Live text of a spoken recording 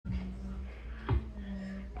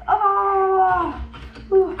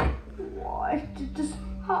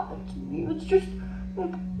It's just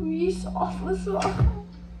really soft as well. I'm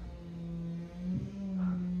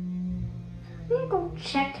gonna go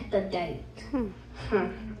check the date.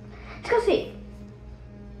 Let's go see.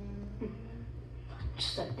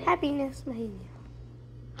 Happiness mania.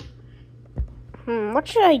 What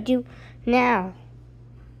should I do now?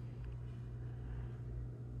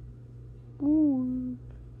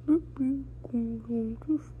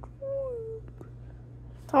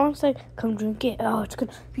 Someone's like, come drink it. Oh, it's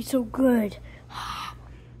gonna be so good.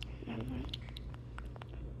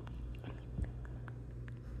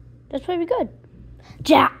 That's pretty good.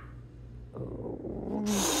 Yeah.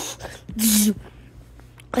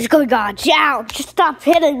 What's going on? Yeah, just stop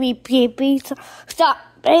hitting me, peepy. Stop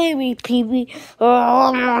hitting me, peepy.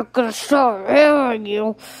 Oh, I'm not gonna stop hitting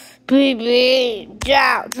you, peepy.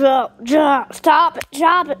 Yeah, stop it, stop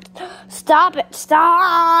it, stop it,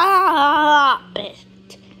 stop it.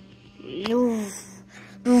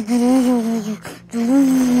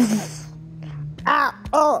 Ah,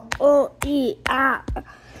 oh, e, ah.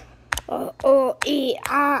 Oh, e,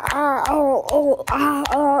 ah, ah, oh, ah,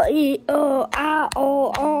 oh, e, oh, ah,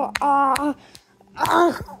 oh, ah,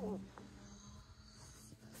 ah.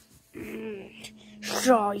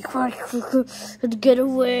 So you can't get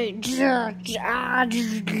away. Stop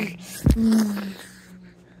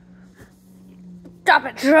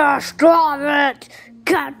it, stop it.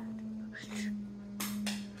 God.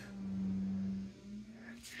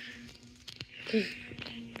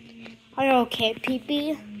 Are you okay,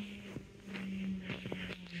 peepy?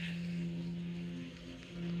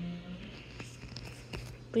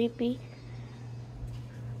 Peepy.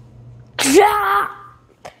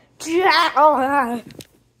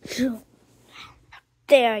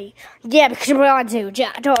 There you. Yeah, because we're on to.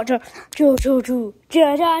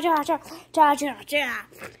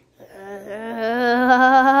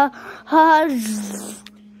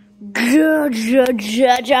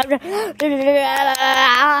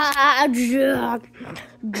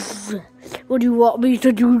 What do you want me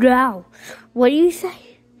to do now? What do you say?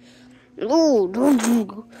 Oh,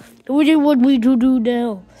 what do you want me to do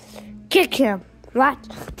now? Kick him. What?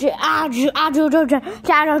 You're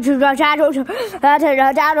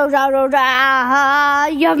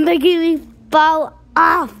making me fall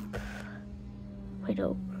off. Wait,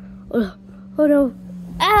 no. Oh no.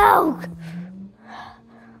 Ow!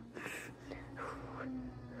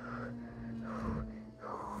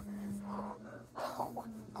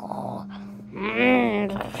 Oh.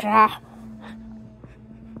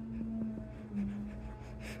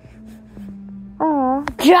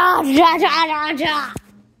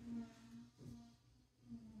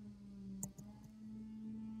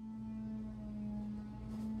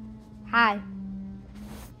 Hi.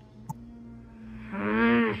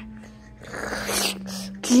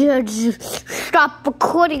 Stop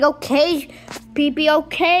recording, okay? Peepy,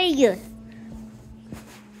 okay?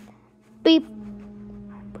 Beep.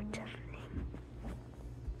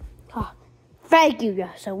 Oh, thank you.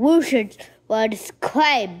 Your solutions were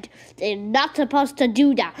disclaimed. They're not supposed to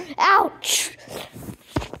do that. Ouch!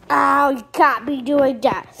 Ow, you can't be doing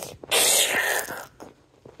that.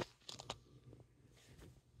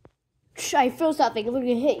 I feel something. I'm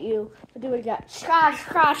gonna hit you. I'm doing that. Crash.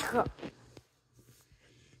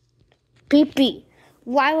 Peepy,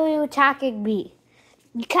 why were you attacking me?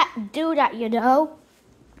 You can't do that, you know?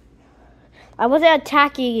 I wasn't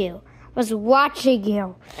attacking you. I was watching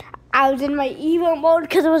you. I was in my evil mode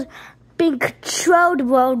because I was being controlled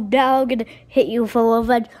mode. Now I'm gonna hit you for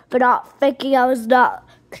revenge for not thinking I was not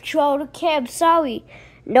controlled. Okay, I'm sorry.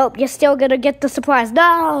 Nope, you're still gonna get the surprise.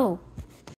 No!